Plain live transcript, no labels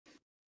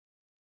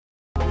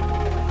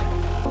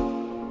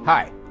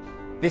Hi,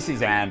 this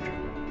is Andrew,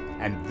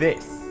 and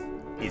this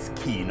is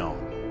Keen On,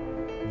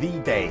 the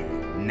daily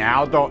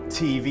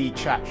now.tv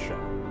chat show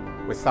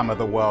with some of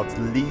the world's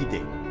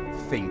leading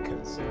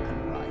thinkers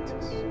and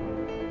writers.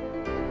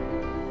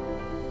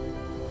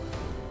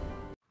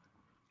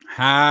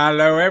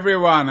 Hello,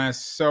 everyone.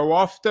 As so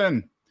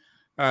often,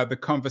 the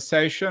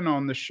conversation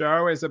on the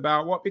show is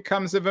about what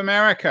becomes of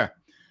America.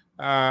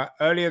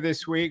 Earlier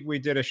this week, we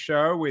did a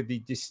show with the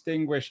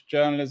distinguished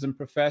journalism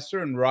professor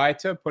and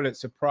writer,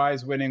 Pulitzer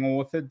Prize-winning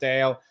author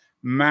Dale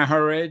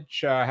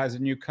Maharidge. Has a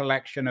new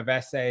collection of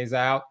essays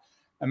out,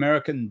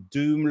 American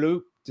Doom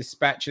Loop,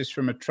 Dispatches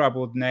from a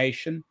Troubled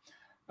Nation.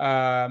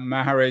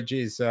 Maharidge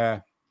is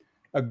a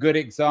good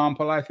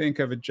example, I think,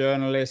 of a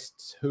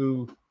journalist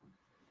who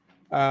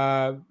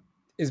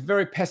is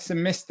very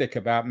pessimistic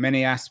about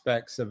many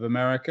aspects of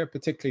America,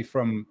 particularly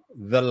from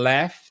the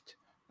left.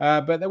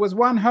 But there was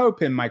one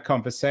hope in my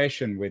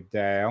conversation with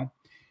Dale.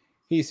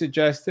 He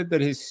suggested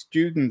that his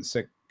students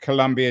at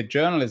Columbia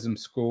Journalism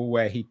School,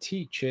 where he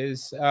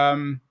teaches,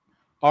 are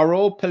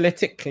all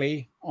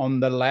politically on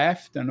the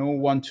left and all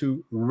want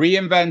to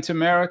reinvent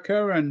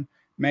America and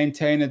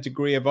maintain a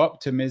degree of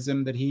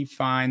optimism that he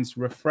finds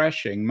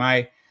refreshing.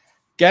 My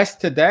guest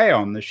today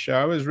on the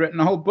show has written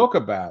a whole book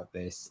about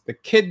this. The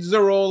Kids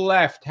Are All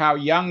Left, How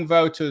Young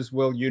Voters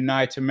Will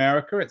Unite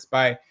America. It's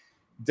by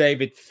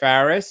David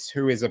Faris,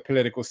 who is a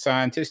political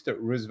scientist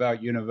at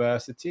Roosevelt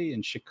University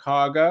in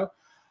Chicago.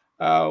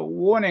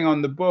 Warning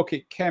on the book,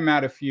 it came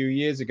out a few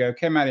years ago,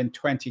 came out in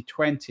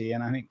 2020,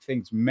 and I think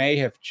things may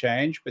have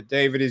changed, but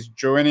David is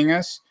joining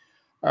us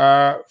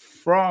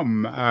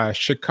from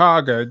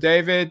Chicago.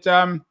 David,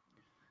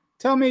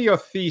 tell me your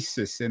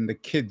thesis in The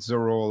Kids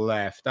Are All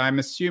Left. I'm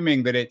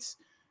assuming that it's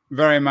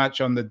very much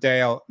on the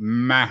Dale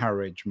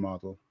Maharidge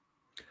model.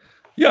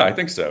 Yeah, I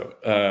think so.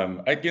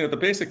 The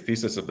basic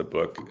thesis of the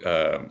book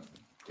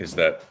is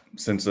that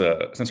since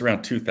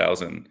around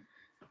 2000,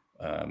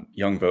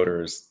 young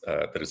voters,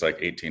 that is like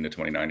 18 to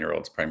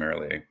 29-year-olds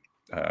primarily,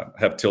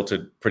 have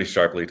tilted pretty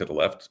sharply to the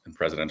left in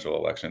presidential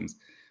elections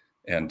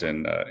and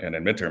in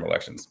midterm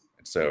elections.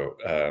 So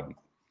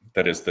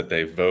that is that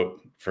they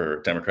vote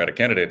for Democratic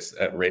candidates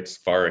at rates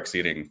far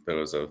exceeding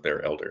those of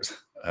their elders.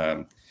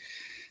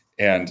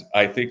 And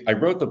I think I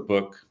wrote the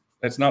book.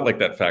 It's not like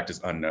that fact is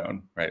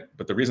unknown, right?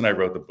 But the reason I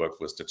wrote the book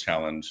was to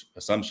challenge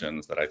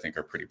assumptions that I think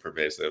are pretty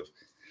pervasive,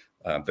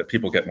 that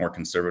people get more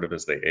conservative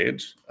as they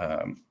age,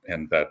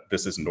 and that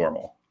this is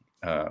normal.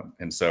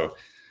 And so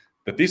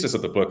the thesis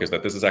of the book is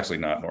that this is actually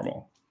not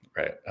normal,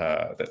 right?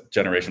 That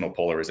generational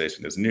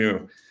polarization is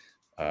new.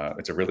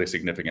 It's a really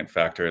significant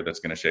factor that's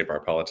going to shape our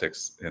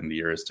politics in the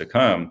years to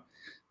come.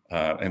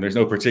 And there's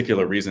no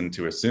particular reason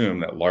to assume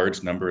that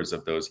large numbers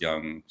of those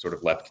young sort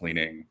of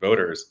left-leaning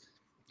voters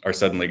are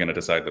suddenly going to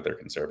decide that they're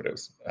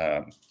conservatives.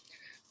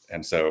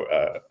 And so,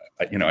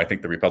 I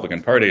think the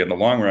Republican Party in the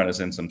long run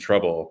is in some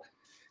trouble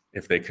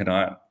if they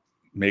cannot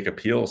make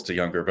appeals to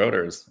younger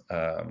voters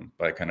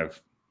by kind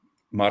of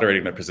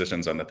moderating their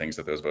positions on the things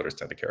that those voters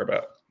tend to care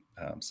about.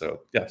 So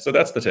that's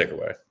the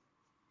takeaway.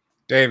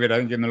 David, I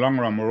think in the long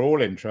run, we're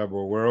all in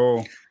trouble. We're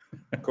all,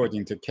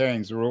 according to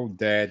Keynes, we're all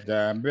dead.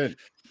 But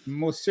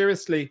more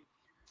seriously,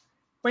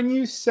 when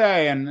you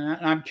say, and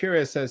I'm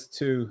curious as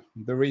to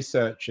the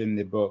research in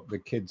the book, The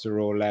Kids Are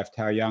All Left,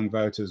 How Young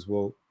Voters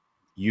Will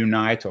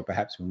Unite or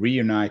perhaps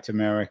Reunite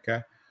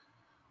America,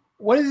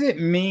 what does it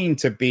mean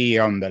to be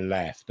on the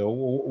left? Or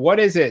what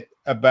is it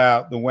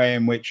about the way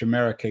in which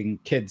American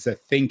kids are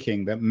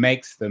thinking that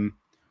makes them,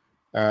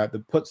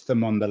 that puts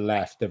them on the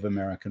left of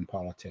American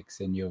politics,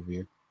 in your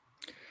view?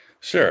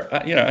 Sure.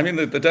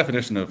 The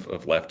definition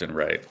of left and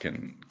right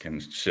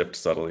can shift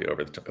subtly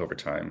over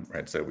time,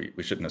 right? So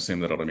we shouldn't assume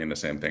that it'll mean the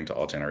same thing to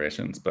all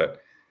generations. But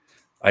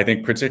I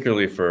think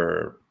particularly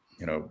for,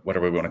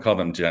 whatever we want to call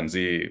them, Gen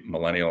Z,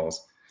 millennials,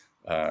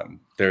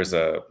 there's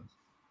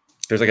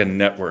like a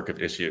network of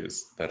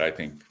issues that I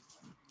think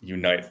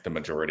unite the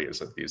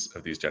majorities of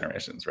these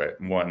generations, right?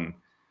 One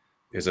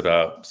is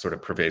about sort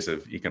of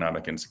pervasive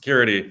economic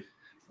insecurity,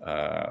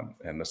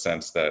 and the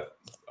sense that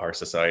our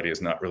society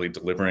is not really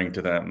delivering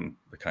to them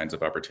the kinds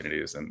of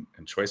opportunities and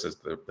choices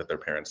that their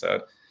parents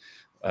had.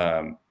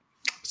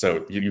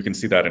 So you can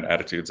see that in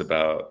attitudes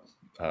about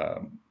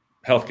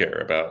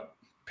healthcare, about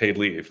paid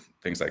leave,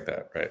 things like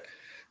that, right?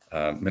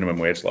 Minimum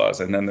wage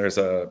laws, and then there's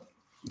a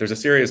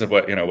series of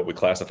what we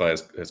classify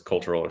as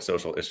cultural or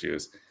social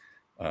issues.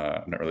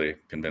 I'm not really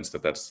convinced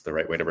that that's the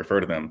right way to refer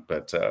to them,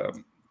 but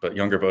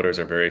younger voters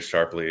are very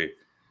sharply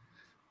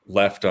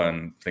left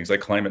on things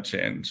like climate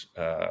change,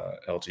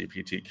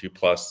 LGBTQ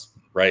plus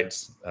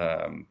rights,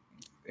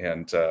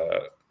 and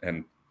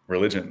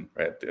religion,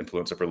 right? The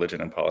influence of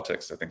religion and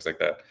politics, or things like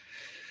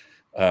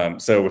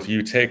that. So if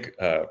you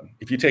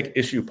take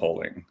issue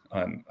polling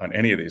on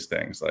any of these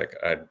things, like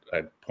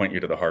I'd point you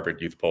to the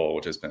Harvard Youth Poll,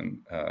 which has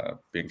been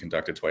being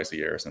conducted twice a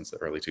year since the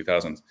early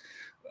 2000s.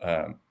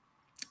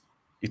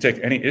 You take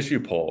any issue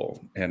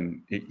poll,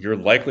 and you're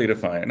likely to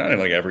find, not in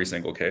like every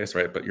single case,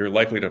 right, but you're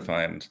likely to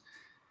find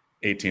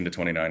 18 to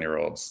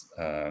 29-year-olds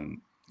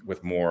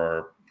with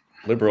more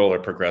liberal or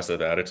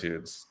progressive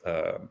attitudes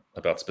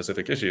about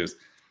specific issues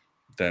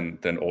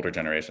than older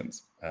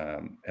generations,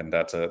 and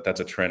that's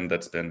a trend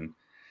that's been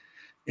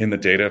in the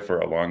data for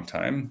a long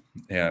time.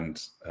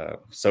 And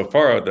so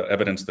far, the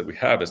evidence that we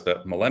have is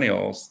that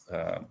millennials,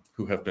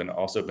 who have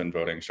also been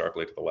voting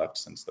sharply to the left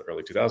since the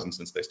early 2000s,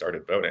 since they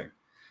started voting,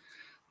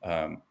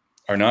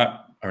 are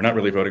not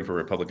really voting for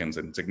Republicans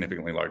in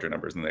significantly larger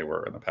numbers than they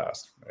were in the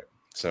past. Right?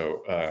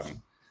 So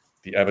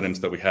the evidence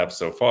that we have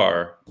so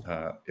far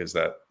is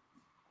that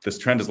this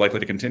trend is likely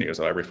to continue.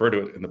 So I refer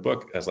to it in the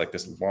book as like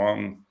this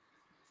long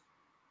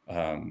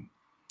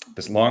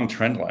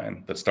trend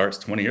line that starts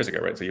 20 years ago,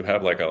 right? So you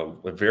have like a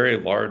very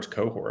large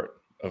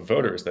cohort of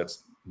voters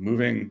that's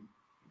moving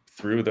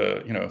through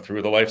the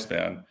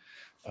lifespan,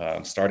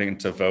 starting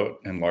to vote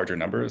in larger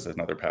numbers. There's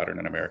another pattern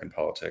in American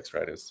politics,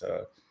 right? Is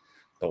the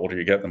older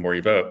you get, the more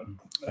you vote,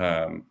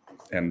 and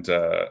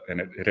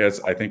it is,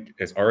 I think,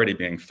 is already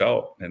being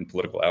felt in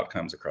political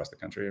outcomes across the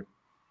country.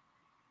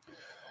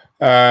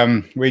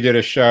 We did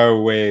a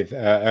show with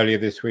earlier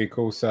this week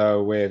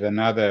also with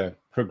another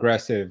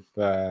progressive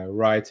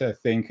writer,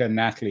 thinker,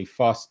 Natalie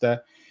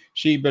Foster.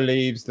 She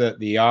believes that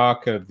the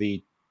arc of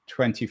the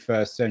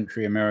 21st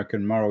century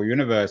American moral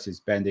universe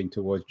is bending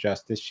towards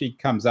justice. She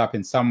comes up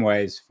in some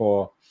ways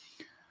for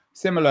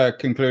similar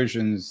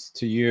conclusions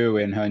to you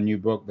in her new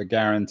book, The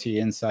Guarantee: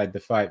 Inside the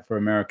Fight for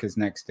America's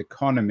Next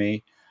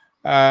Economy.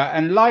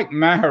 And like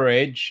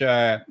marriage,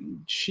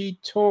 she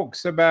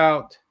talks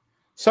about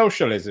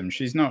socialism.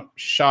 She's not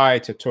shy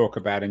to talk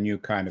about a new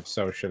kind of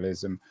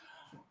socialism.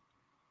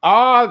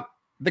 Are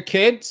the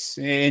kids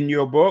in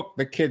your book,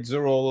 The Kids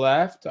Are All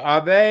Left, are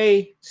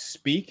they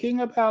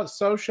speaking about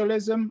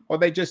socialism, or are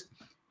they just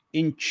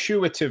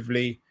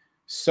intuitively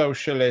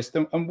socialist?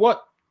 And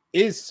what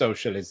is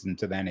socialism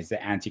to them? Is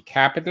it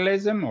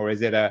anti-capitalism, or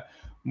is it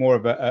more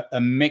of a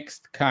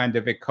mixed kind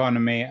of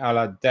economy a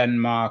la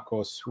Denmark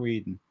or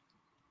Sweden?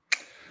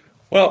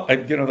 Well,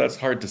 that's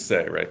hard to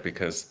say, right?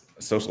 Because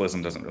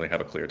socialism doesn't really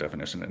have a clear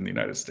definition in the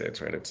United States,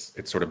 right?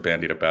 It's sort of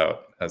bandied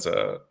about as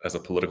a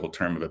political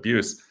term of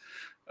abuse.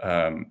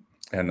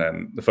 And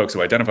then the folks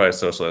who identify as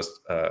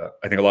socialists,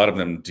 I think a lot of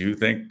them do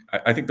think,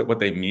 I think that what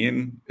they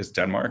mean is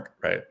Denmark,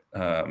 right?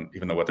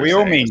 Even though what they're saying,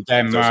 we all mean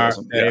Denmark,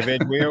 socialism.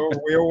 David. Yeah.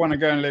 we all want to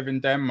go and live in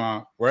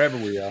Denmark, wherever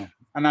we are.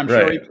 And I'm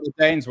sure even the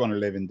Danes want to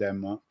live in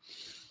Denmark.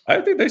 I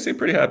think they seem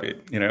pretty happy,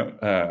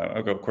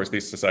 of course,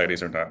 these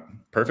societies are not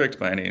perfect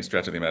by any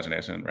stretch of the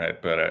imagination,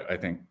 right? But I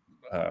think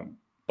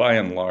by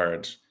and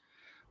large,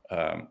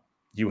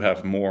 you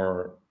have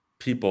more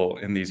people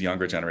in these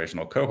younger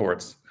generational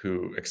cohorts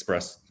who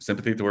express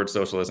sympathy towards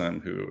socialism,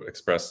 who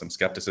express some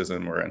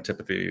skepticism or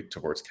antipathy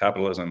towards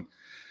capitalism.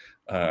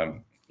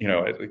 When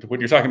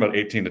you're talking about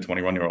 18 to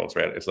 21-year-olds,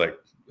 right, it's like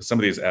some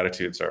of these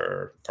attitudes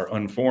are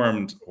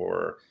unformed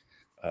or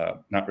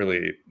not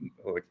really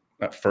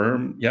not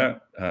firm yet.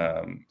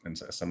 And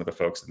so some of the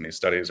folks in these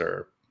studies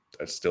are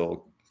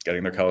still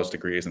getting their college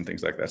degrees and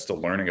things like that,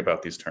 still learning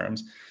about these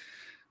terms.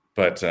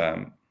 But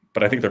I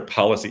think their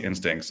policy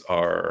instincts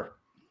are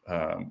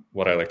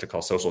what I like to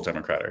call social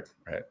democratic,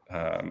 right?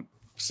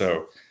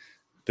 So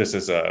this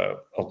is a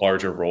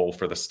larger role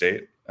for the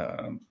state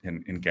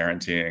in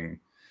guaranteeing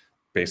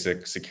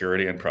basic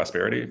security and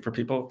prosperity for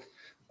people.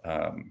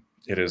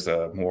 It is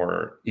a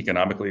more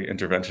economically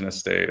interventionist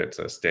state. It's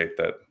a state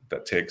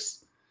that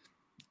takes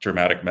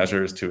dramatic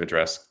measures to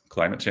address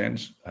climate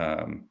change.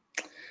 Not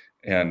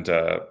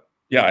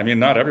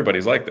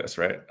everybody's like this,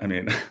 right? I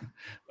mean,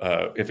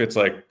 if it's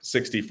like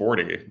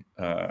 60-40,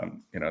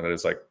 that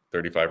is like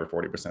 35 or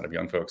 40% of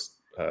young folks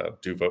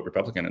do vote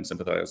Republican and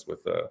sympathize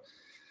with the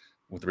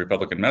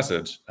Republican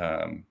message.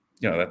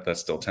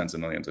 That's still tens of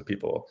millions of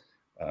people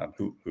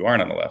who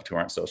aren't on the left, who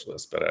aren't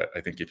socialists. But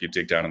I think if you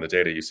dig down in the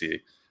data, you see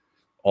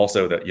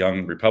also that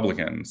young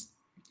Republicans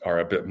are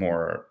a bit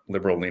more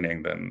liberal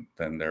leaning than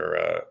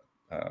their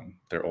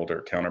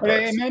older counterparts.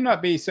 Well, it may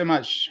not be so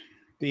much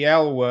the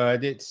L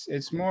word,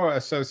 it's more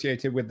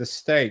associated with the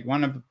state.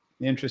 One of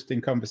the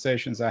interesting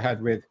conversations I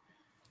had with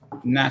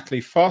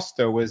Natalie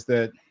Foster was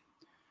that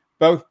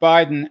both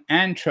Biden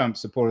and Trump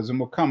supporters, and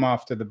we'll come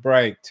after the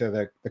break to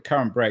the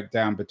current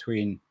breakdown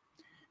between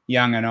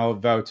young and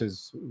old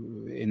voters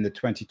in the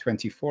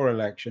 2024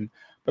 election,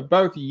 but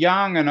both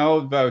young and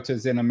old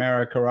voters in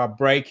America are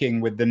breaking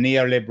with the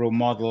neoliberal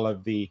model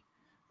of the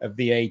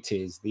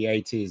 80s,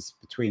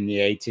 between the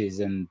 80s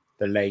and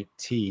the late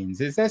teens.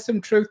 Is there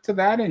some truth to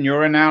that in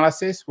your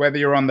analysis, whether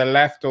you're on the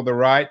left or the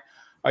right?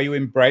 Are you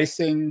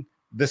embracing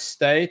the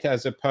state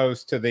as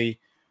opposed to the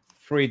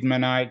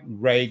Friedmanite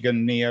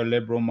Reagan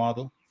neoliberal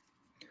model?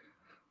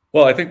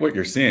 Well, I think what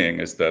you're seeing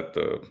is that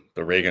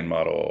the Reagan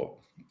model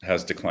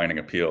has declining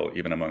appeal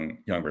even among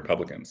young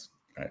Republicans,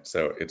 right?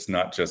 So it's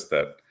not just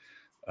that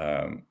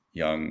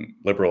young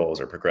liberals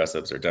or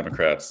progressives or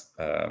Democrats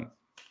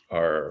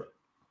are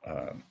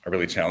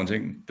really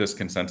challenging this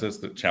consensus,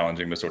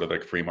 challenging the sort of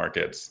like free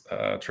markets,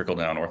 trickle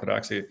down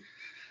orthodoxy.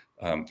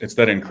 It's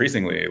that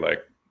increasingly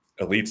like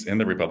elites in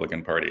the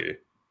Republican Party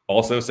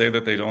also say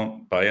that they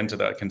don't buy into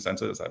that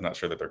consensus. I'm not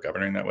sure that they're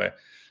governing that way,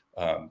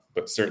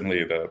 But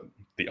certainly the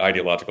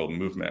ideological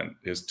movement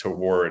is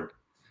toward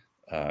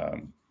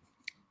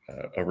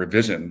a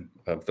revision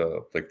of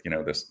the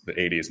the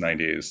 80s,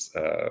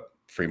 90s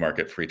free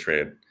market, free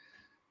trade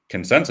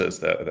consensus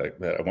that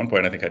at one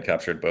point I think had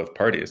captured both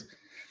parties.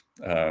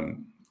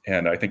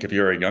 And I think if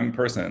you're a young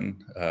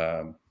person,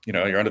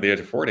 you're under the age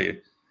of 40,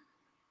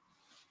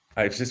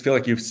 I just feel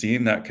like you've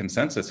seen that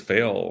consensus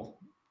fail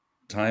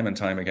time and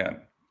time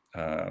again.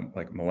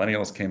 Like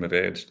millennials came of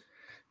age,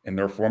 and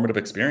their formative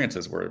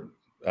experiences were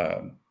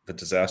the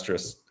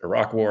disastrous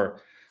Iraq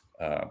War,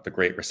 the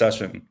Great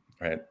Recession,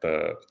 right?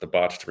 The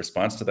botched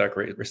response to that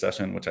Great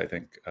Recession, which I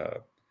think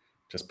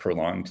just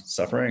prolonged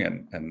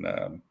suffering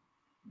and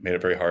made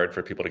it very hard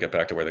for people to get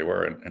back to where they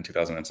were in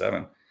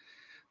 2007.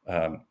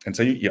 And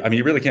so,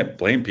 you really can't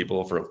blame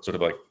people for sort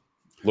of like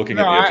looking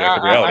at the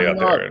objective reality out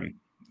there. And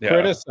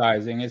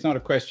criticizing. It's not a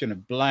question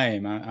of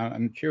blame.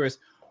 I'm curious.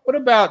 What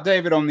about,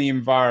 David, on the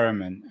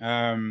environment?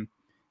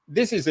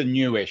 This is a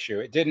new issue.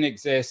 It didn't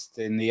exist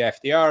in the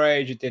FDR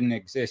age. It didn't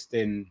exist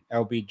in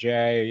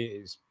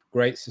LBJ's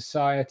Great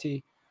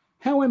Society.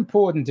 How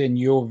important, in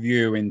your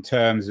view, in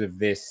terms of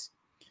this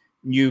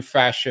new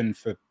fashion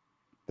for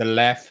the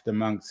left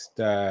amongst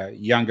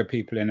younger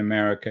people in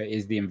America,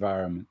 is the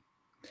environment?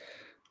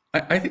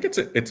 I think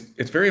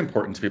it's very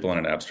important to people in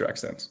an abstract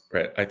sense,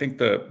 right? I think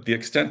the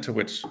extent to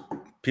which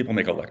people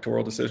make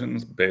electoral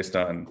decisions based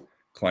on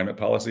climate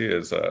policy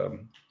is, I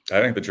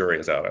think the jury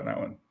is out on that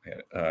one.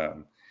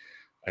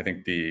 I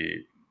think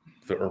the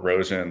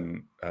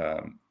erosion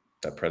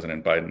that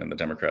President Biden and the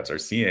Democrats are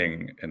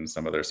seeing in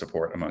some of their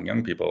support among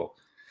young people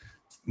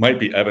might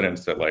be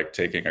evidence that like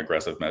taking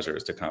aggressive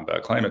measures to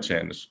combat climate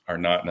change are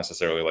not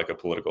necessarily like a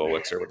political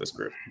elixir with this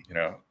group,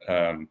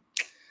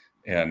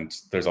 and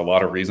there's a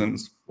lot of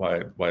reasons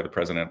why the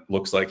president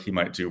looks like he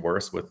might do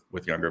worse with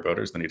younger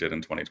voters than he did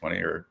in 2020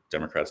 or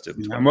Democrats did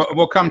in 2020. And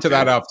we'll come to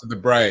that after the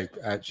break.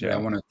 Actually, I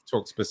want to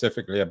talk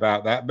specifically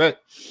about that.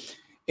 But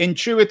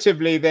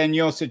intuitively, then,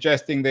 you're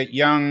suggesting that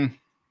young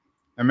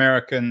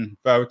American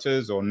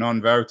voters or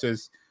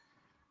non-voters,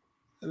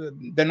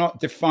 they're not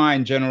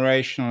defined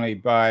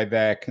generationally by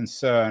their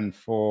concern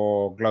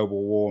for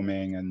global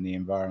warming and the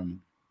environment.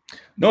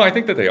 No, I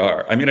think that they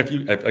are. I mean, if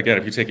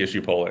you take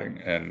issue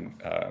polling and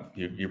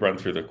you run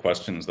through the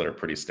questions that are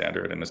pretty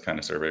standard in this kind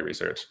of survey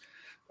research,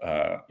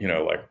 do you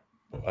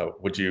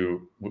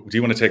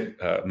want to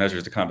take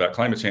measures to combat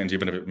climate change,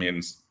 even if it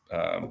means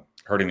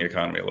hurting the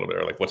economy a little bit,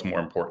 or like what's more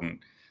important,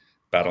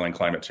 battling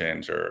climate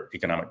change or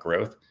economic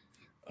growth?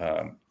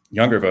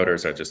 Younger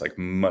voters are just like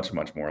much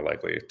more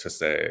likely to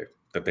say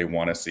that they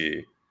want to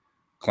see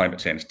climate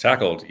change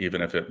tackled,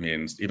 even if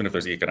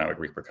there's economic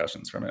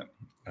repercussions from it.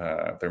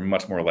 They're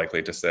much more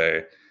likely to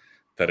say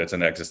that it's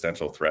an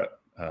existential threat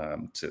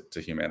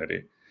to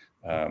humanity.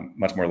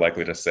 Much more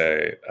likely to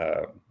say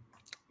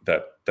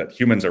that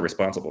humans are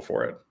responsible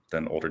for it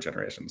than older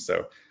generations.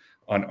 So,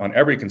 on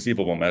every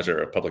conceivable measure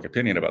of public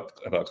opinion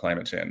about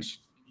climate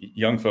change,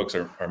 young folks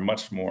are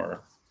much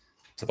more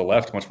to the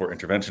left, much more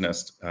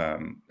interventionist,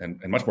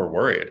 and much more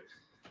worried,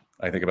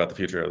 I think, about the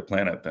future of the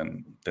planet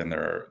than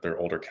their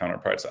older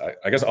counterparts.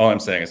 I guess all I'm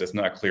saying is it's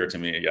not clear to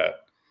me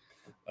yet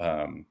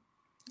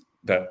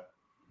that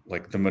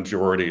like the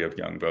majority of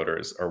young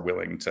voters are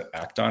willing to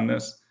act on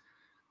this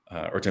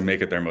or to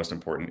make it their most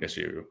important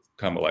issue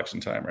come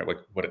election time, right? Like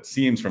what it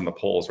seems from the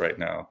polls right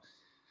now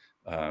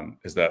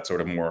is that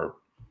sort of more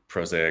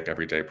prosaic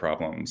everyday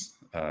problems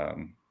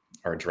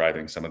are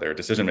driving some of their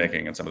decision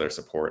making and some of their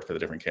support for the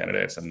different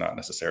candidates, and not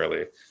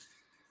necessarily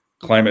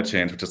climate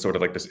change, which is sort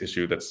of like this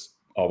issue that's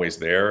always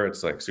there.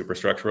 It's like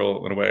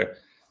superstructural in a way,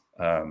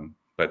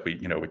 but we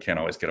can't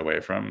always get away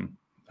from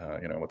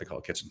what they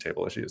call kitchen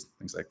table issues,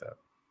 things like that.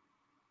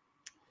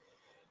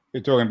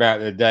 You're talking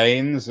about the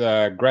Danes.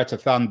 Greta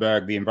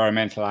Thunberg, the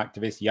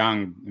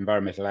young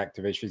environmental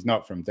activist. She's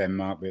not from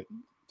Denmark, but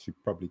she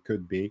probably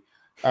could be.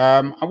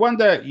 I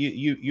wonder,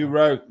 you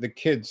wrote the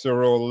kids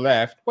are all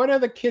left. What are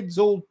the kids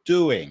all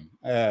doing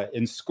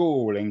in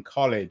school, in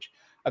college?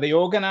 Are they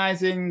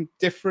organizing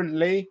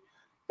differently?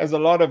 There's a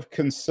lot of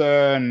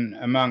concern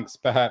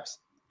amongst perhaps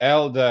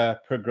elder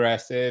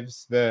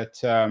progressives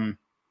that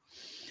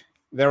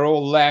they're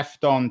all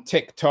left on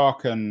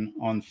TikTok and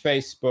on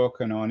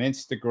Facebook and on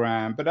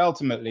Instagram, but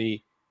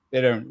ultimately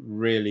they don't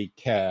really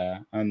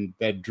care, and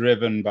they're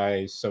driven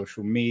by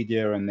social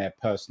media and their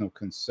personal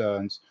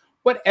concerns.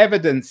 What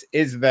evidence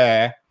is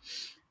there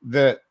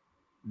that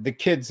the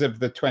kids of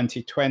the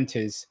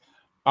 2020s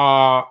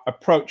are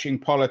approaching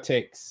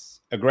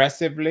politics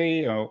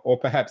aggressively or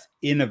perhaps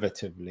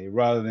innovatively,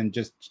 rather than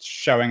just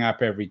showing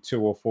up every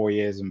 2 or 4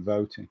 years and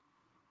voting?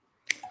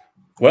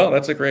 Well,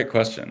 that's a great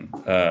question.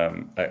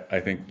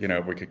 I think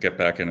we could get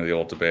back into the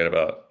old debate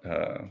about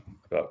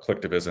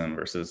collectivism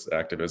versus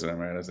activism,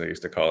 right, as they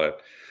used to call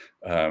it.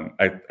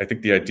 I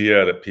think the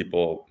idea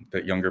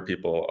that younger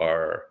people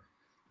are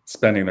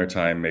spending their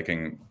time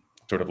making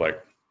sort of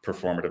like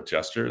performative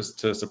gestures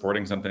to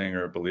supporting something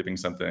or believing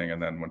something,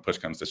 and then when push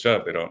comes to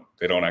shove,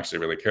 they don't actually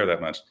really care that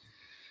much.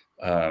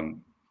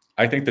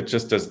 I think that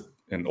just as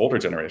in older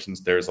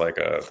generations, there's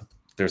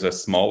a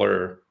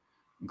smaller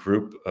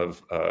group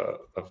of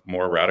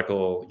more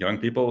radical young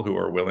people who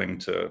are willing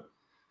to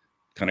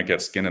kind of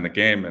get skin in the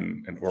game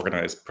and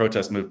organize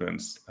protest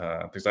movements.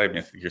 Because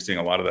you're seeing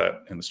a lot of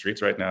that in the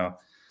streets right now,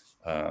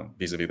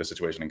 vis-a-vis the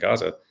situation in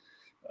Gaza.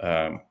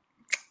 I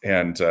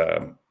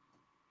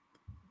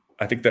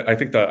think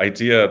the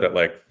idea that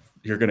like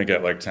you're going to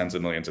get like tens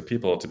of millions of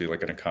people to be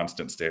like in a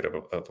constant state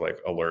of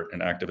like alert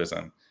and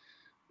activism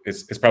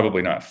is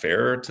probably not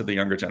fair to the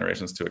younger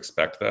generations to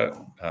expect that,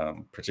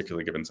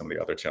 particularly given some of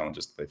the other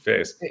challenges that they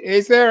face.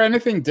 Is there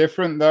anything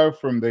different though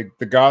from the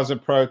Gaza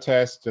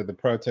protests or the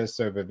protests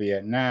over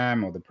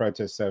Vietnam or the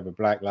protests over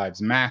Black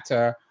Lives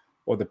Matter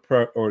or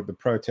the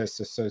protests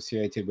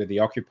associated with the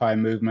Occupy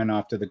movement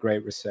after the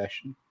Great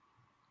Recession?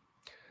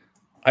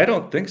 I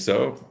don't think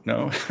so.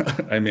 No,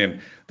 I mean,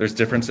 there's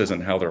differences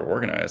in how they're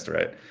organized,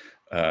 right?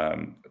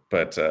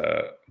 But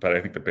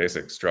I think the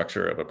basic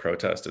structure of a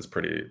protest is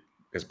pretty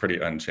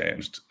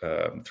unchanged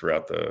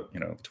throughout the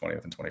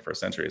 20th and 21st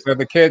centuries. So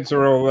the kids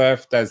are all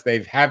left as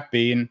they have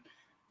been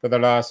for the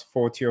last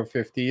 40 or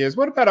 50 years.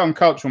 What about on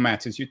cultural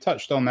matters? You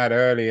touched on that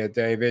earlier,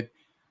 David.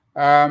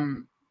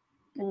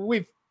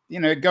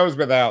 It goes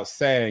without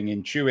saying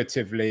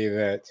intuitively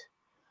that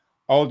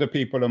older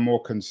people are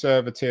more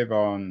conservative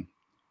on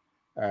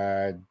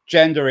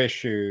gender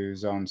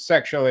issues, on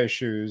sexual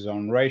issues,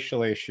 on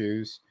racial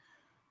issues.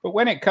 But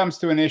when it comes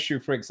to an issue,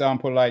 for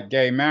example, like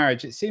gay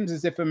marriage, it seems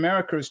as if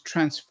America has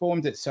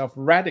transformed itself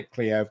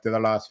radically over the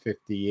last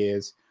 50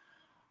 years.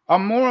 Are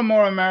more and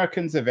more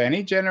Americans of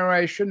any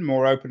generation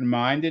more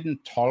open-minded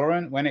and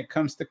tolerant when it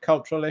comes to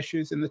cultural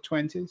issues in the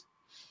 20s?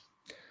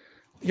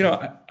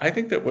 I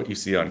think that what you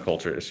see on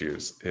culture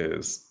issues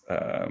is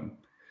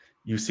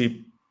you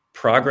see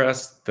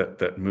progress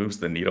that moves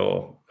the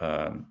needle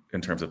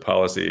in terms of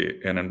policy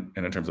and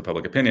in terms of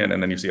public opinion,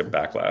 and then you see a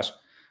backlash,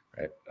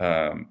 right?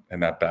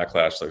 And that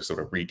backlash sort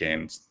of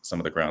regains some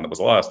of the ground that was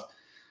lost.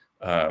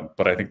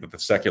 But I think that the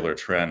secular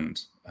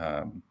trend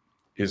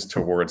is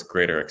towards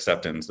greater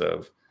acceptance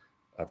of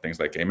things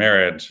like gay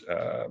marriage,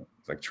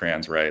 like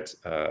trans rights,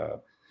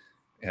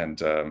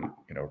 and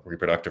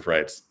reproductive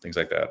rights, things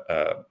like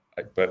that.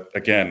 But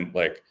again,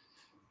 like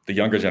the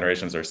younger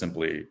generations are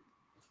simply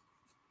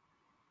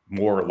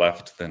more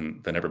left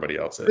than everybody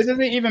else is. It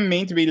doesn't even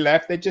mean to be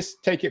left. They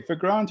just take it for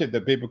granted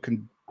that people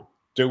can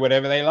do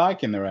whatever they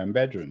like in their own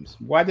bedrooms.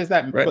 Why does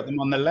that put them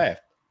on the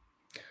left?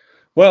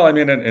 Well, I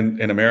mean,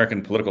 in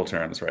American political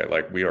terms, right?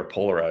 Like we are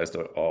polarized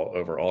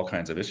over all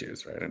kinds of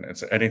issues, right? And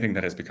it's anything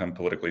that has become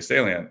politically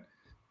salient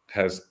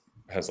has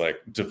like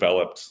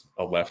developed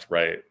a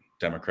left-right,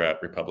 Democrat,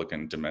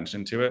 Republican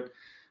dimension to it.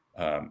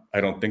 I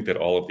don't think that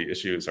all of the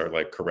issues are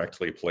like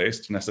correctly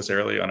placed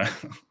necessarily on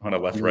a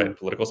left-right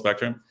political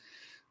spectrum.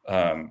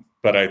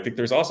 But I think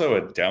there's also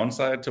a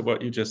downside to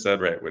what you just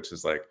said, right? Which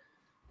is like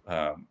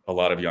a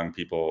lot of young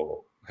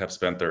people have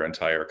spent their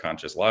entire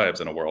conscious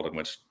lives in a world in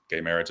which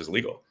gay marriage is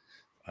legal.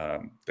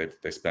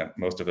 They spent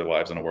most of their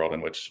lives in a world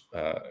in which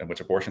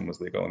abortion was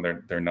legal,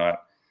 and they're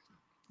not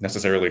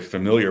necessarily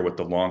familiar with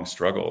the long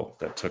struggle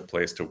that took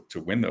place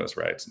to win those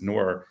rights,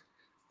 nor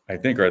I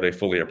think are they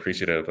fully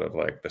appreciative of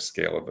like the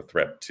scale of the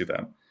threat to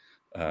them.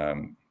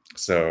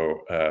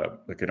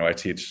 I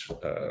teach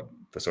the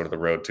sort of the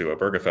road to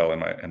Obergefell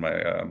in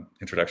my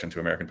introduction to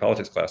American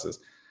politics classes,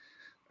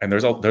 and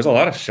there's a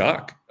lot of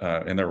shock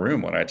in the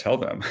room when I tell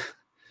them,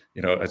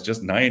 it's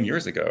just 9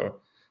 years ago,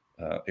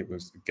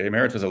 gay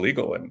marriage was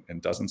illegal in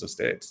dozens of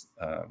states,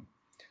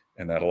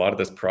 and that a lot of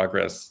this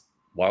progress,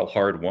 while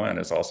hard won,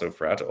 is also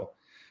fragile.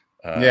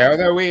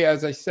 Although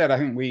as I said, I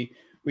think we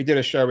did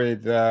a show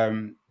with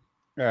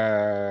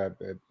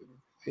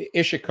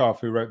Ishikoff,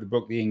 who wrote the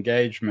book The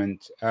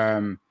Engagement,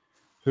 Sasha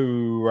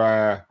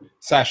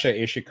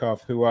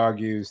Ishikoff, who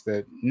argues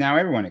that now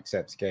everyone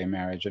accepts gay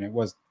marriage and it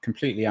was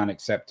completely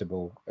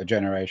unacceptable a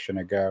generation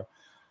ago.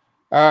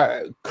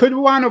 Could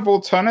one have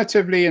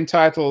alternatively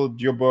entitled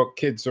your book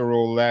Kids Are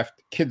All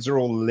Left, Kids Are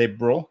All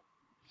Liberal?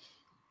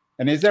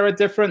 And is there a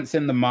difference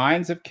in the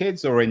minds of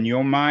kids, or in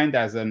your mind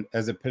as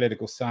a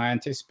political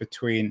scientist,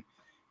 between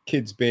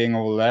kids being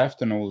all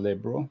left and all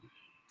liberal?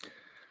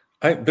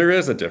 There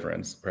is a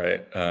difference,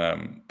 right?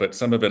 But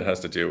some of it has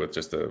to do with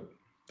just the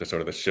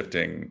sort of the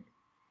shifting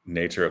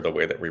nature of the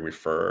way that we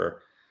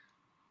refer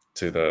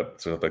to the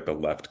sort of like the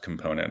left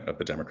component of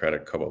the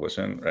Democratic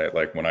coalition, right?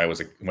 Like when I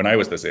was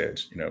this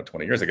age,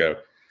 20 years ago,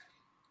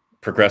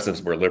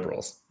 progressives were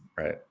liberals,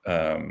 right?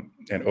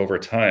 And over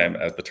time,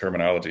 as the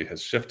terminology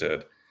has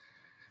shifted,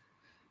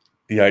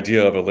 the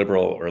idea of a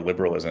liberal or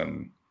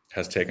liberalism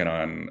has taken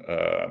on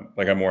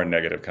like a more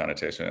negative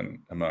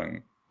connotation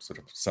among sort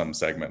of some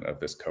segment of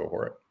this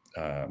cohort.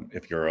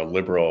 If you're a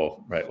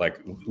liberal, right, like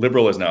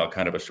liberal is now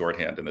kind of a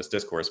shorthand in this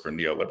discourse for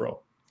neoliberal,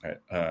 right?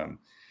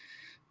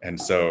 And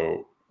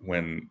so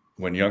when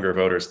younger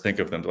voters think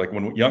of them, like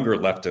when younger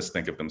leftists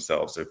think of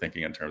themselves, they're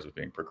thinking in terms of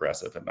being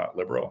progressive and not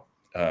liberal.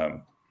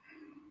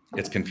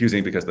 It's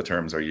confusing because the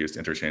terms are used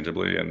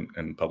interchangeably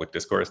in public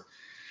discourse.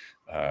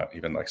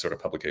 Even like sort of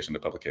publication to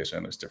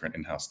publication, there's different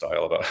in-house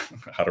style about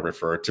how to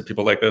refer to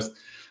people like this.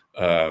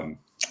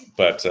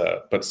 But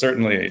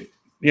certainly,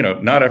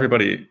 not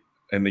everybody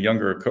in the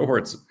younger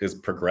cohorts is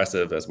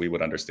progressive as we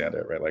would understand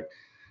it, right? Like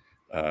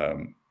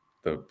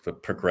the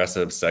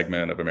progressive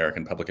segment of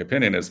American public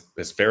opinion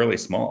is fairly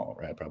small,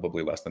 right?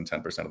 Probably less than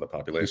 10% of the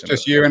population.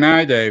 It's just you and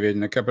I, David,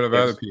 and a couple of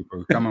other people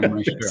who come on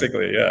my show.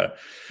 Basically, yeah.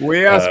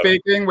 We are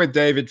speaking with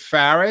David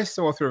Faris,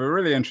 author of a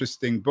really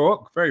interesting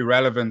book, very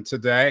relevant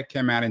today. It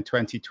came out in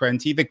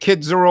 2020. The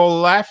Kids Are All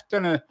Left.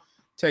 Gonna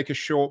take a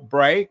short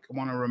break. I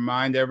want to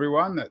remind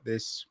everyone that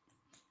this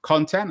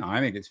content, I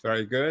think it's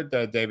very good.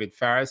 David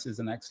Faris is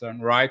an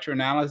excellent writer,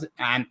 and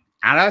a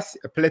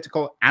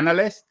political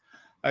analyst,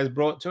 as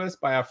brought to us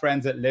by our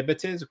friends at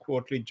Liberties, a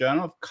quarterly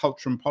journal of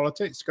culture and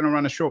politics. Going to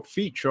run a short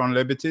feature on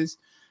Liberties.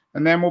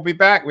 And then we'll be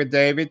back with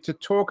David to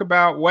talk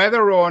about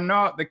whether or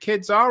not the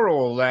kids are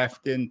all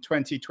left in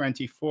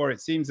 2024.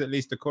 It seems, at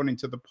least according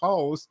to the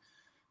polls,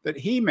 that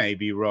he may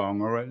be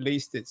wrong, or at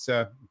least it's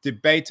a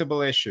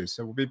debatable issue.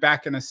 So we'll be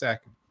back in a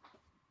second.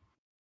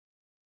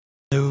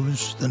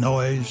 News, the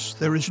noise,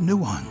 there is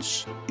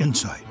nuance,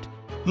 insight.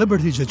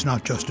 Liberties is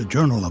not just a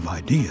journal of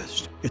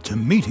ideas. It's a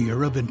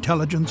meteor of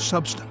intelligent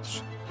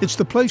substance. It's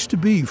the place to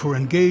be for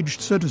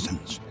engaged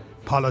citizens.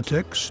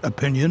 Politics,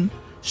 opinion,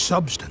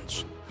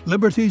 substance.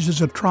 Liberties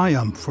is a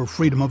triumph for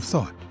freedom of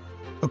thought.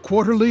 A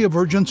quarterly of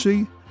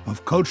urgency,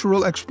 of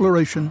cultural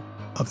exploration,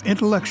 of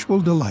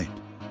intellectual delight,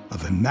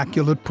 of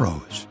immaculate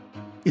prose.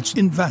 It's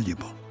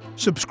invaluable.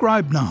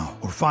 Subscribe now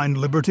or find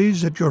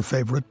Liberties at your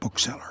favorite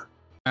bookseller.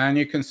 And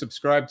you can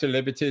subscribe to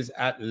Liberties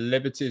at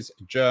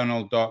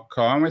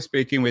libertiesjournal.com. We're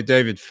speaking with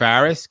David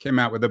Faris, came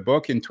out with a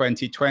book in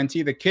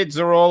 2020, The Kids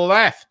Are All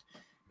Left.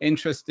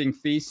 Interesting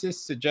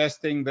thesis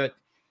suggesting that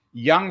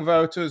young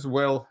voters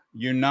will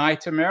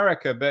unite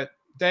America. But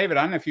David,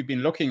 I don't know if you've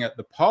been looking at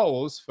the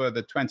polls for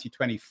the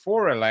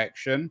 2024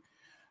 election.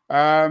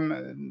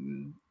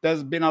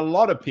 There's been a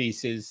lot of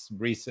pieces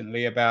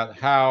recently about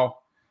how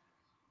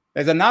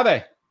there's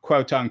another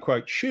quote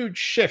unquote huge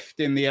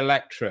shift in the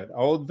electorate.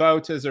 Old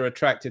voters are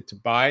attracted to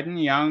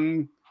Biden,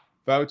 young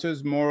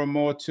voters more and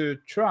more to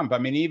Trump. I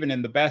mean, even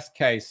in the best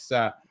case,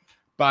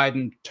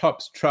 Biden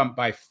tops Trump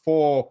by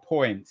 4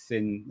 points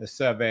in the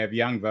survey of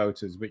young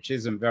voters, which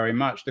isn't very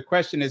much. The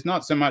question is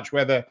not so much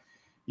whether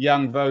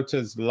young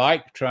voters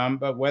like Trump,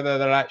 but whether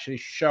they'll actually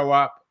show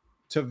up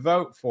to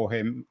vote for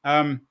him.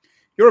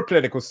 You're a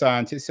political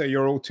scientist, so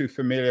you're all too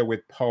familiar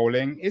with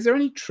polling. Is there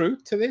any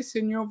truth to this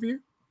in your view?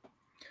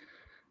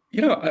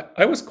 You know,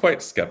 I was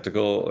quite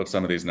skeptical of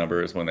some of these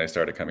numbers when they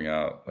started coming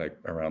out, like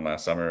around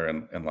last summer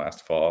and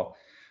last fall.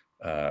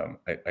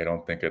 I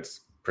don't think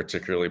it's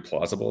particularly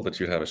plausible that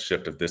you'd have a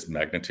shift of this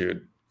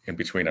magnitude in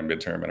between a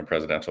midterm and a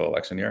presidential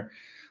election year.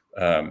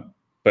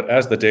 But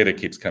as the data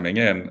keeps coming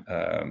in,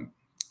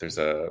 there's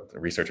a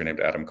researcher named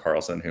Adam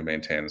Carlson who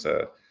maintains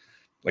a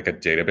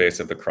database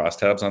of the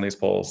crosstabs on these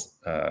polls.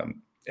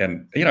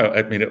 And, you know,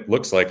 I mean, it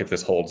looks like if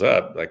this holds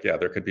up, like, yeah,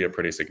 there could be a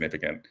pretty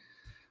significant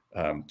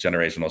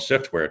generational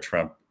shift where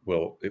Trump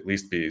will at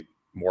least be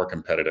more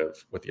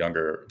competitive with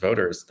younger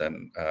voters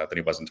than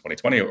he was in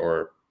 2020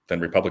 or than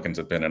Republicans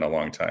have been in a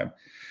long time.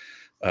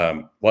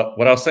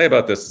 What I'll say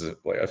about this is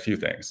like a few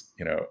things.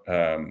 You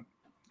know,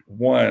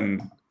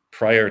 one,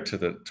 prior to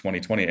the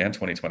 2020 and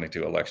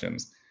 2022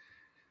 elections,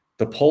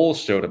 the polls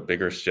showed a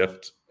bigger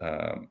shift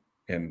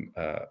in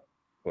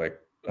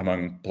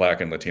among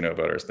Black and Latino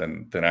voters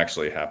than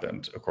actually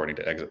happened according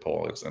to exit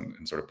polls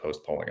and sort of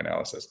post-polling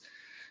analysis.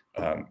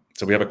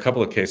 So we have a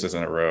couple of cases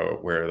in a row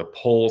where the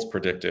polls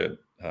predicted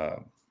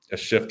a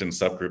shift in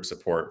subgroup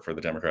support for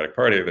the Democratic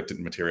Party that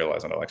didn't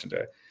materialize on election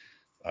day.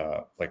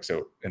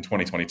 So in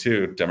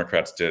 2022,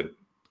 Democrats did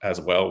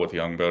as well with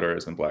young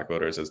voters and Black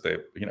voters as they,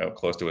 you know,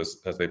 close to as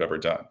they've ever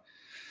done.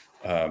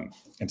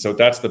 And so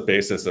that's the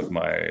basis of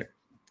my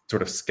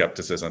sort of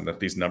skepticism that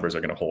these numbers are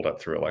going to hold up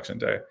through election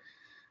day.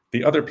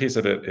 The other piece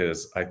of it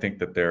is I think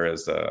that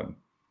there's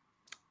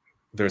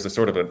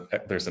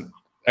an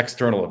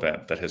external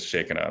event that has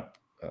shaken up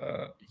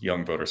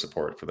young voter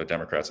support for the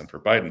Democrats and for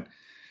Biden,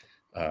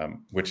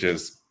 which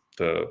is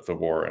the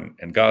war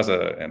in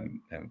Gaza and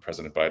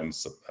President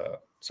Biden's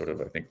sort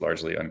of, I think,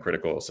 largely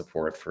uncritical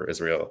support for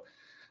Israel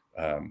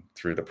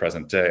through the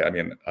present day. I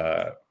mean,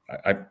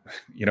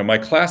 my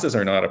classes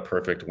are not a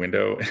perfect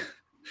window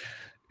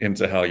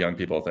into how young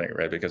people think,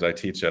 right? Because I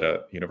teach at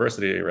a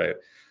university, right?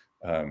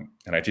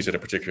 And I teach at a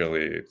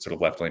particularly sort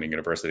of left-leaning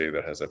university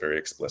that has a very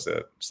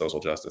explicit social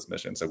justice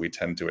mission. So we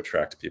tend to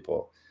attract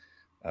people.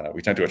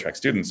 We tend to attract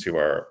students who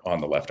are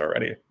on the left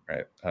already,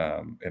 right?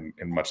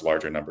 In much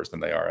larger numbers than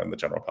they are in the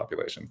general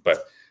population.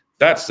 But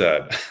that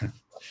said,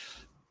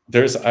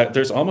 there's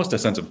almost a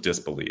sense of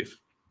disbelief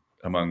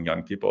among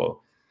young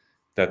people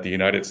that the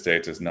United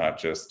States is not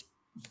just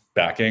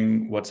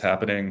backing what's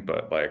happening,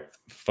 but like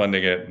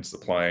funding it and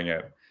supplying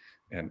it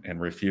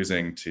and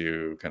refusing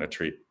to kind of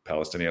treat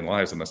Palestinian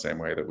lives in the same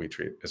way that we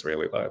treat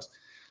Israeli lives.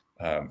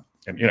 And,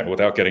 you know,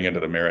 without getting into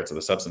the merits of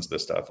the substance of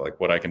this stuff, like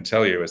what I can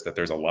tell you is that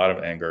there's a lot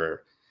of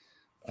anger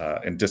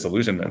and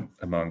disillusionment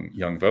among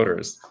young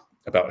voters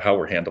about how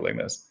we're handling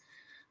this.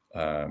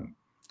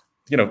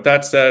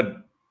 That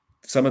said,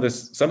 some of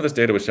this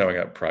data was showing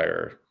up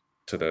prior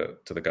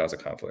to the Gaza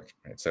conflict,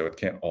 right? So it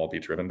can't all be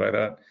driven by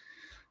that.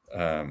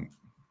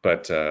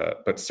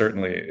 But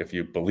certainly, if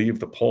you believe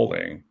the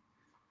polling,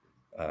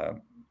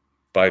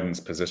 Biden's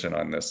position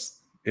on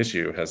this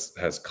issue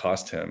has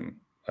cost him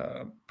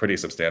pretty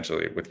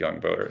substantially with young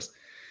voters,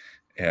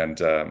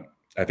 and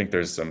I think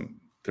there's some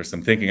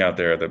thinking out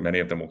there that many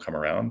of them will come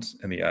around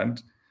in the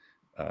end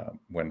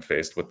when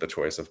faced with the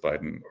choice of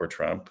Biden or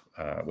Trump,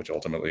 which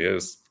ultimately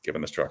is,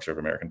 given the structure of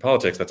American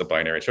politics, that's a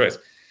binary choice.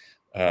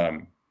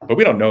 But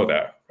we don't know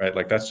that, right?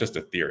 Like, that's just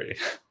a theory.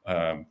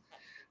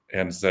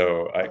 And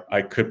so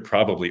I could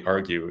probably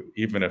argue,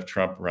 even if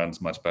Trump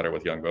runs much better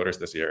with young voters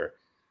this year,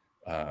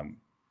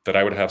 that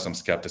I would have some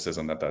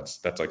skepticism that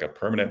that's like a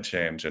permanent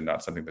change and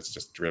not something that's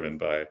just driven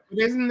by. But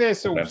isn't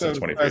this also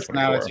 23,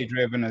 personality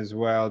driven as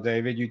well,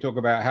 David? You talk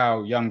about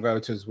how young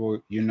voters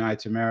will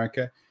unite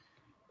America.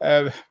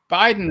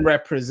 Biden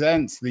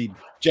represents the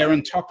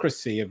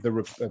gerontocracy of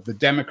the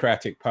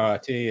Democratic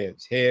Party.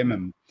 It's him,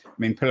 and I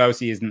mean,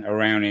 Pelosi isn't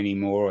around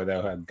anymore,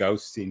 although her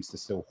ghost seems to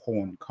still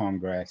haunt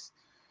Congress.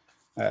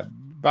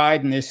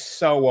 Biden is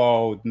so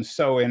old and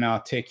so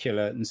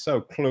inarticulate and so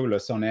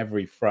clueless on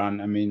every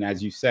front. I mean,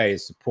 as you say,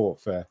 his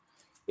support for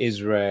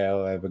Israel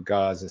over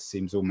Gaza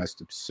seems almost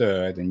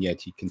absurd, and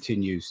yet he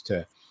continues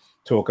to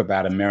talk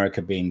about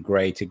America being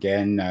great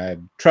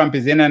again. Trump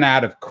is in and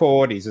out of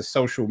court. He's a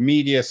social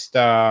media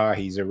star.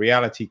 He's a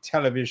reality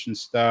television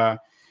star.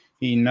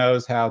 He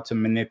knows how to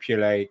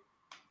manipulate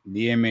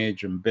the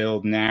image and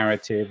build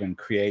narrative and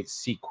create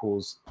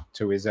sequels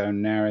to his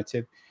own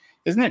narrative.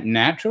 Isn't it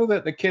natural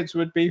that the kids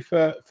would be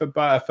for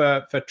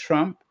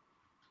Trump?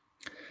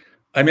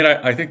 I mean,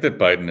 I think that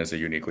Biden is a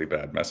uniquely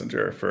bad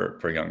messenger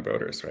for young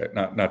voters, right?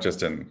 Not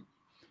just in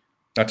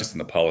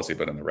the policy,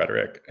 but in the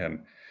rhetoric.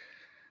 And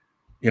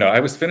I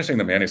was finishing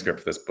the manuscript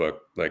of this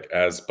book, like,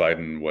 as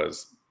Biden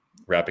was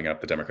wrapping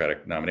up the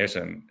Democratic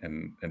nomination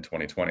in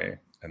 2020,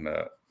 in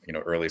the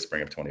early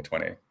spring of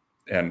 2020.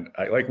 And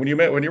I like when you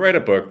write a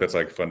book that's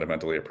like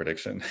fundamentally a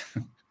prediction,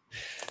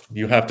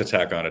 you have to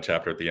tack on a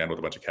chapter at the end with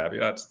a bunch of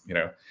caveats,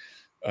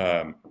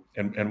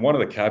 and one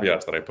of the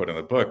caveats that I put in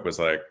the book was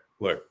like,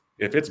 look,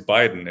 if it's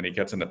Biden and he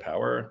gets into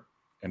power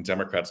and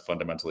Democrats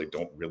fundamentally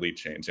don't really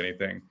change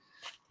anything,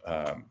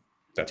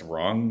 that's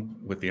wrong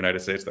with the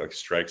United States, that like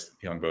strikes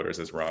young voters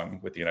as wrong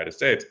with the United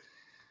States,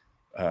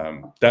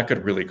 that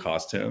could really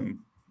cost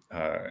him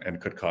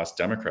and could cost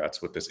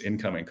Democrats with this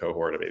incoming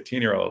cohort of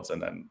 18-year-olds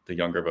and then the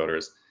younger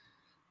voters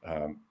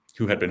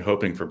who had been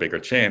hoping for bigger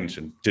change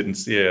and didn't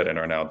see it and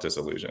are now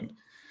disillusioned.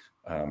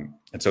 And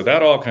so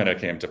that all kind of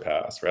came to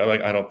pass, right?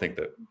 Like, I don't think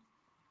that,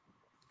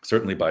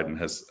 certainly Biden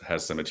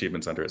has some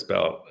achievements under his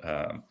belt.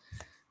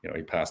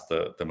 He passed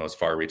the most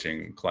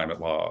far-reaching climate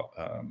law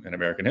in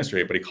American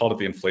history, but he called it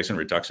the Inflation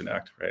Reduction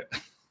Act, right?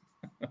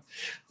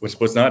 Which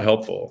was not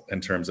helpful in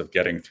terms of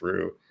getting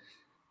through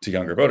to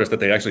younger voters that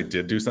they actually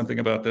did do something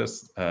about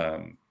this.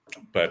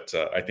 But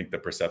I think the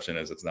perception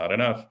is it's not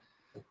enough.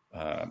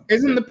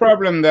 Isn't the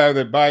problem, though,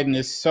 that Biden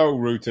is so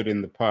rooted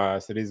in the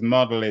past, that his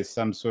model is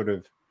some sort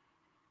of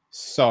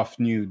soft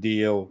New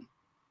Deal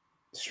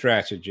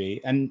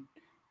strategy? And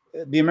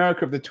the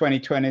America of the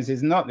 2020s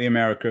is not the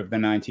America of the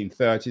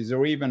 1930s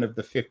or even of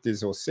the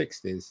 50s or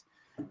 60s.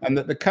 And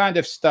that the kind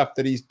of stuff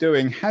that he's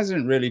doing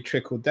hasn't really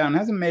trickled down,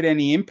 hasn't made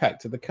any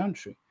impact to the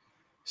country.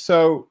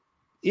 So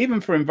even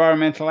for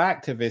environmental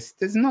activists,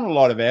 there's not a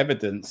lot of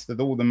evidence that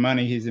all the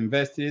money he's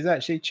invested is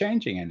actually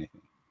changing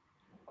anything.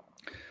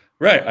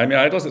 Right. I mean,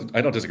 I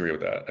don't disagree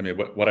with that. I mean,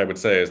 what I would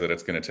say is that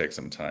it's going to take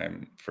some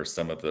time for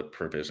some of the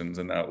provisions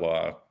in that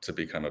law to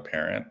become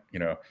apparent,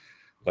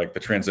 like the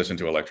transition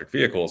to electric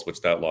vehicles,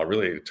 which that law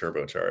really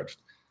turbocharged,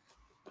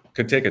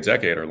 could take a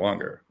decade or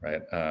longer,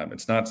 right?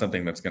 It's not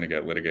something that's going to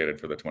get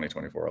litigated for the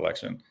 2024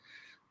 election.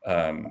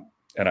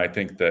 And I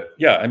think that,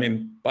 I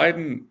mean,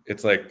 Biden,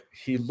 it's like,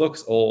 he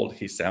looks old,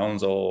 he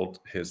sounds old,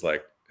 his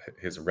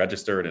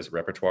register and his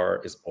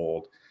repertoire is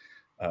old.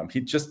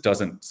 He just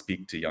doesn't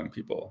speak to young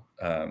people.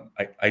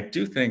 I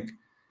do think,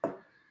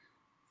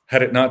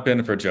 had it not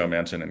been for Joe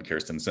Manchin and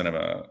Kyrsten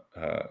Sinema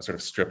sort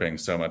of stripping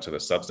so much of the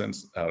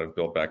substance out of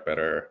Build Back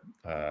Better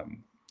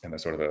and the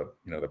sort of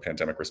the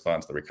pandemic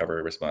response, the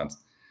recovery response,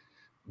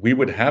 we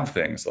would have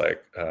things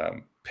like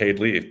paid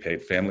leave,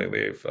 paid family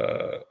leave,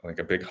 like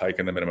a big hike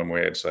in the minimum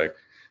wage. Like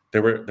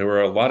there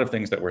were a lot of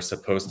things that were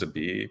supposed to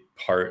be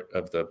part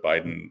of the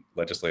Biden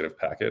legislative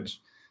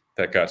package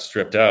that got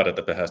stripped out at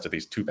the behest of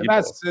these two people.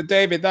 That's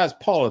David. That's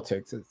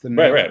politics. It's the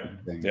right.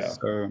 Thing. Yeah.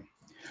 So,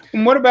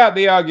 and what about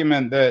the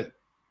argument that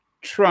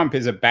Trump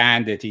is a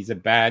bandit? He's a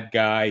bad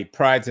guy. He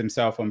prides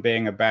himself on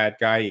being a bad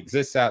guy. He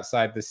exists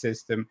outside the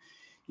system.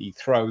 He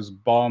throws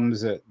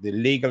bombs at the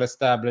legal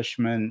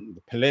establishment,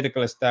 the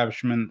political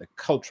establishment, the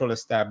cultural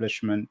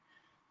establishment.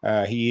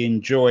 He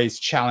enjoys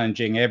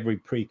challenging every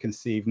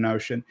preconceived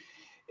notion.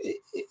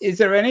 Is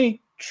there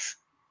any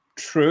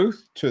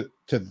truth to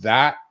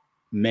that?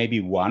 Maybe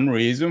one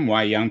reason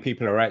why young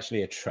people are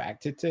actually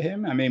attracted to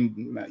him? I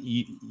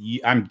mean,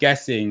 I'm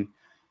guessing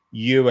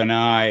you and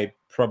I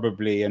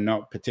probably are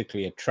not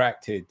particularly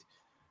attracted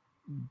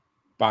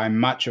by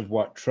much of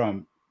what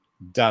Trump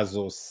does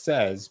or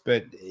says,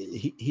 but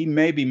he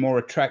may be more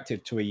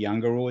attractive to a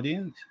younger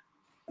audience.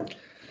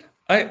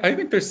 I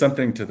think there's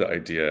something to the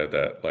idea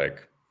that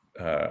like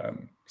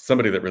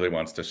somebody that really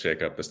wants to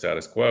shake up the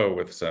status quo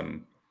with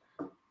some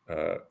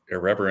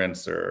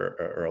irreverence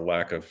or a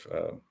lack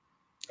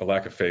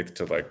of faith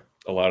to like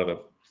a lot of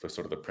the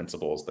sort of the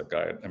principles that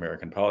guide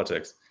American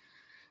politics,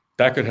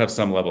 that could have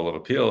some level of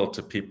appeal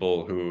to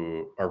people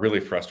who are really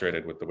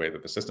frustrated with the way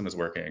that the system is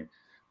working,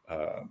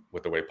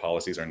 with the way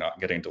policies are not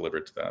getting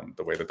delivered to them,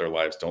 the way that their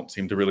lives don't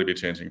seem to really be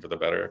changing for the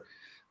better.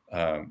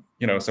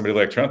 Somebody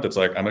like Trump that's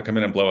like, I'm gonna come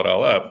in and blow it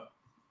all up.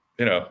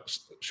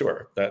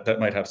 Sure, that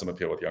might have some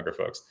appeal with younger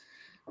folks,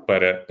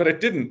 but it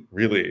didn't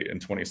really in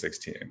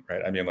 2016,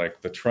 right? I mean, like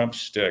the Trump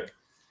shtick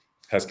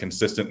has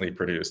consistently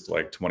produced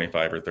like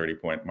 25 or 30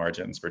 point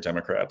margins for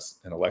Democrats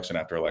in election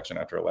after election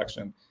after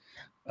election.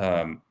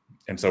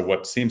 And so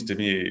what seems to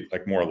be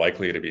like more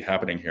likely to be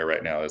happening here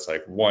right now is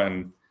like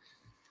one,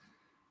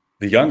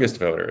 the youngest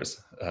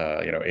voters,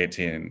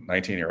 18,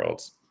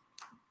 19-year-olds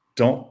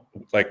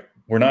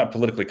were not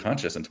politically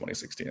conscious in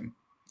 2016.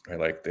 Right?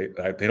 Like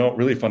they don't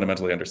really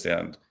fundamentally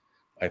understand,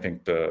 I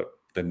think, the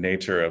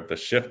nature of the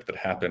shift that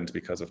happened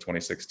because of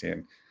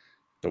 2016,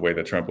 the way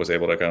that Trump was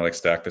able to kind of like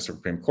stack the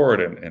Supreme Court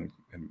and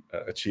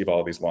achieve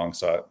all these long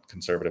sought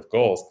conservative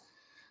goals.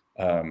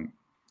 And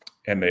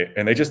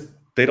they just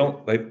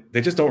don't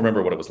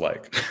remember what it was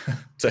like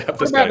to have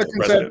this guy as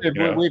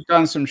president. We've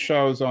done some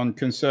shows on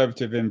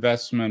conservative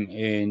investment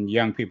in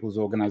young people's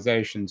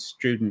organizations,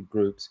 student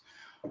groups.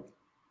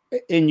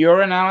 In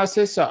your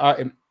analysis,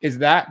 is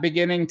that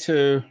beginning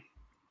to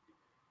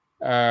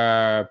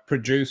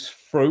produce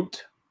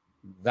fruit,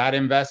 that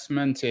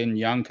investment in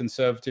young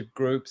conservative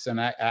groups and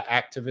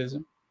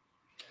activism?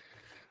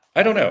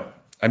 I don't know.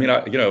 I mean,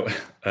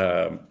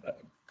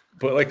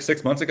 but like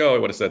 6 months ago, I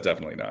would have said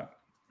definitely not,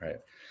 right?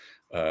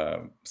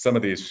 Some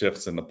of these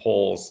shifts in the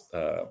polls,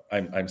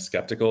 I'm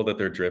skeptical that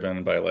they're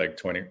driven by like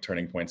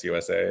Turning Points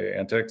USA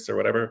antics or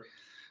whatever.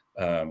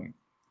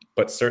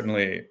 But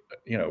certainly,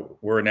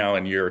 we're now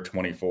in year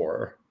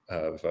 24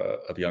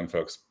 of young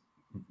folks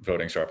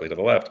voting sharply to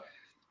the left.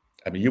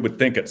 I mean, you would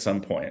think at some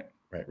point,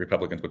 right,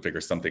 Republicans would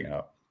figure something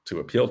out to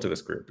appeal to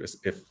this group,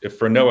 if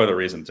for no other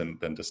reason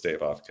than to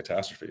stave off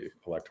catastrophe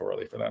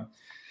electorally for them.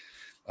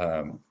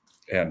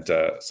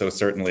 So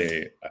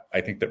certainly,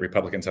 I think that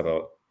Republicans have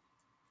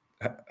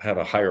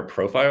a higher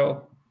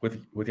profile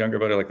with younger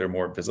voters. Like they're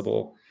more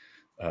visible.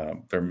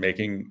 They're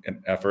making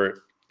an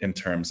effort in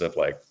terms of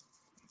like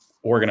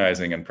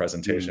organizing and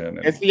presentation.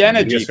 It's the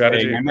energy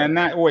strategy, and then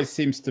that always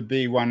seems to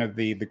be one of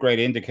the great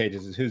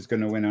indicators of who's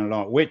going to win a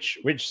lot.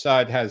 Which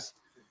side has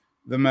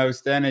the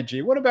most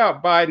energy? What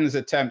about Biden's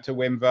attempt to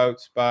win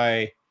votes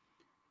by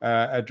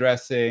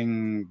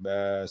addressing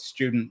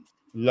student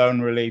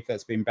loan relief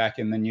that's been back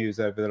in the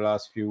news over the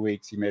last few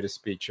weeks? He made a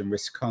speech in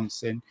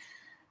Wisconsin.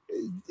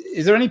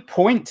 Is there any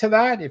point to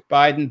that if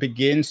Biden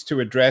begins to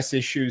address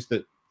issues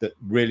that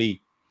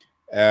really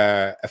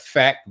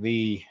affect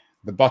the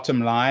bottom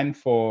line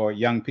for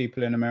young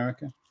people in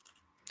America?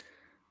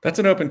 That's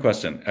an open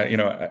question.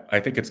 I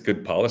think it's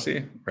good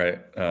policy, right?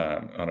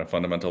 On a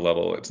fundamental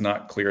level, it's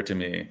not clear to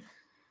me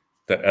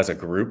that as a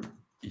group,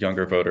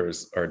 younger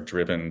voters are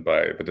driven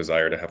by the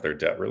desire to have their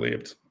debt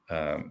relieved.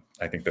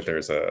 I think that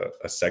there's a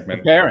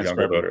segment of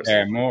younger voters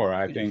more.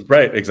 I think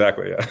right,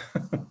 exactly. Yeah,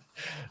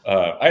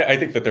 I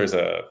think that there's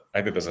a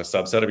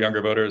subset of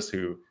younger voters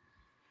who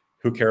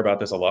care about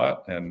this a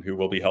lot and who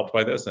will be helped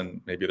by this, and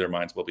maybe their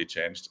minds will be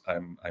changed.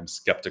 I'm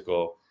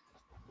skeptical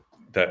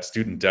that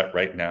student debt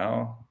right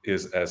now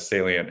is as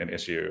salient an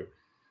issue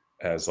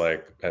as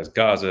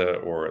Gaza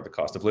or the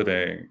cost of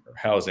living or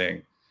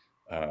housing.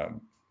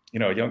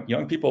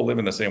 Young people live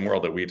in the same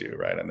world that we do,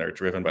 right? And they're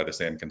driven by the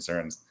same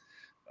concerns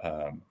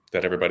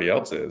that everybody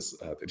else is.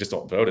 They just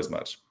don't vote as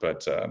much.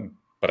 But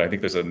I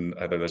think there's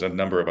a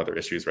number of other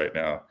issues right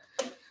now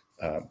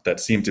that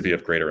seem to be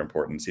of greater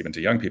importance even to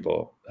young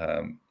people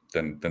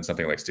than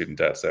something like student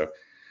debt. So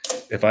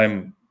if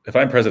I'm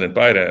President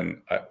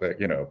Biden,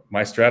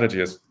 my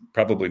strategy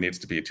probably needs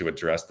to be to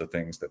address the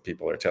things that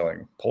people are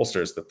telling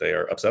pollsters that they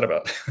are upset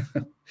about.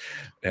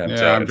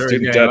 And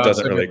student debt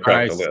doesn't really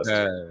crack the list.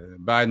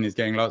 Biden is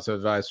getting lots of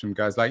advice from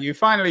guys like you.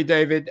 Finally,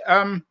 David,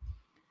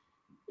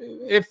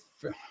 if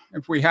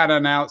we had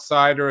an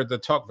outsider at the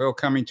Tocqueville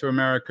coming to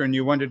America and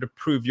you wanted to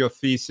prove your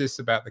thesis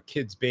about the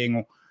kids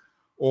being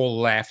all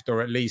left,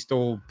 or at least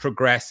all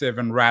progressive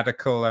and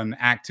radical and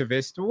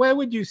activist, where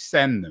would you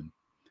send them?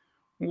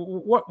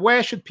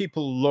 Where should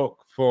people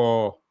look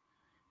for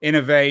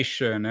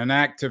innovation and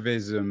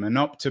activism and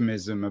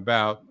optimism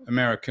about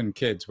American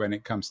kids when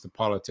it comes to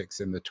politics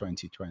in the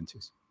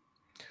 2020s?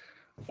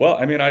 Well,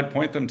 I mean, I'd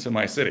point them to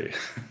my city,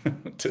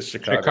 to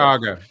Chicago.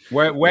 Chicago.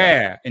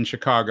 Where in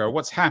Chicago?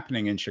 What's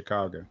happening in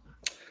Chicago?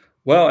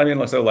 Well, I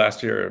mean, so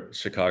last year,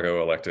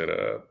 Chicago elected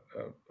a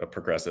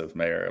progressive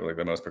mayor, like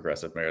the most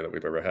progressive mayor that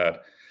we've ever had.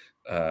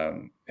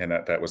 And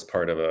that was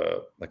part of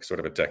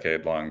a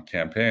decade-long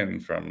campaign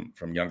from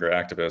younger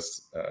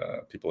activists,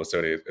 people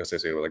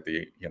associated with like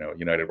the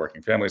United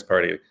Working Families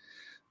Party,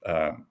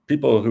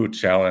 people who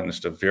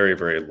challenged a very,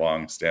 very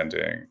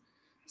long-standing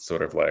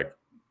sort of like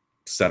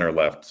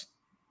center-left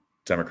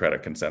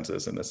democratic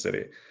consensus in the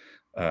city.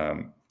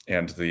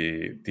 And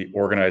the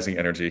organizing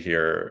energy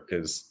here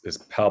is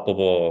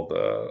palpable.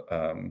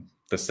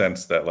 The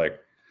sense that like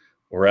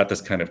we're at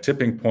this kind of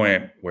tipping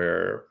point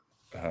where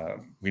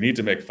we need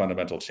to make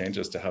fundamental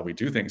changes to how we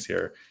do things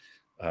here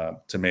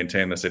to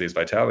maintain the city's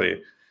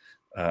vitality,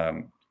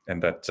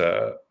 and that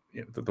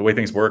the way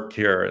things work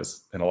here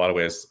is in a lot of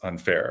ways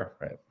unfair,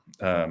 right?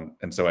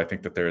 And so I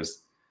think that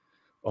there's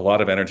a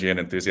lot of energy and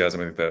enthusiasm.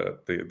 I think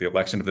the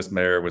election of this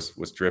mayor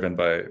was driven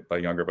by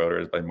younger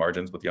voters, by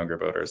margins with younger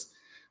voters,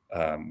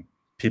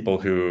 people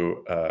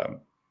who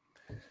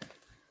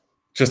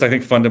just I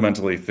think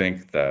fundamentally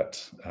think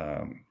that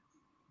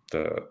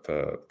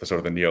the sort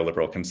of the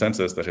neoliberal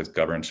consensus that has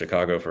governed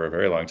Chicago for a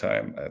very long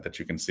time, that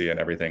you can see in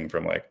everything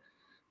from like,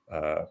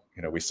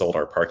 we sold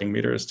our parking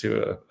meters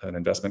to an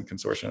investment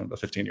consortium about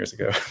 15 years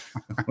ago.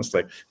 It's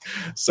like,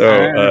 so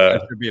I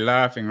should be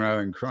laughing rather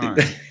than crying.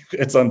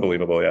 It's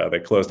unbelievable. Yeah, they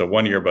closed a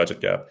 1-year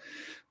budget gap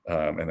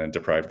and then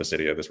deprived the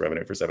city of this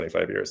revenue for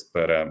 75 years.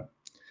 But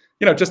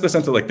just the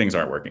sense that like things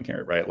aren't working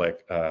here, right?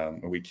 Like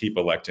we keep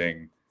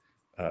electing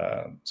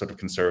sort of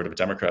conservative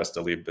Democrats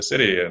to lead the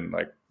city, and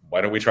like, why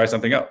don't we try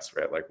something else,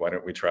 right? Like, why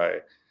don't we try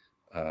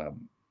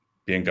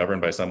being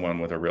governed by someone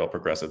with a real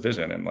progressive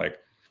vision? And like,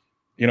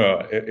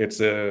 it's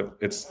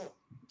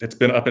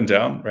been up and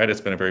down, right? It's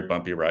been a very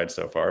bumpy ride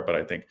so far. But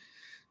I think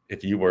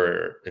if you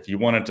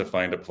wanted to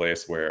find a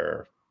place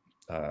where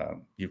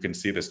you can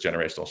see this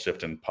generational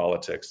shift in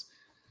politics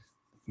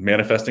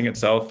manifesting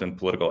itself in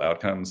political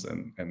outcomes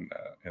and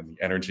the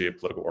energy of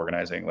political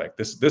organizing, like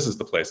this is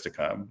the place to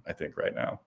come, I think, right now.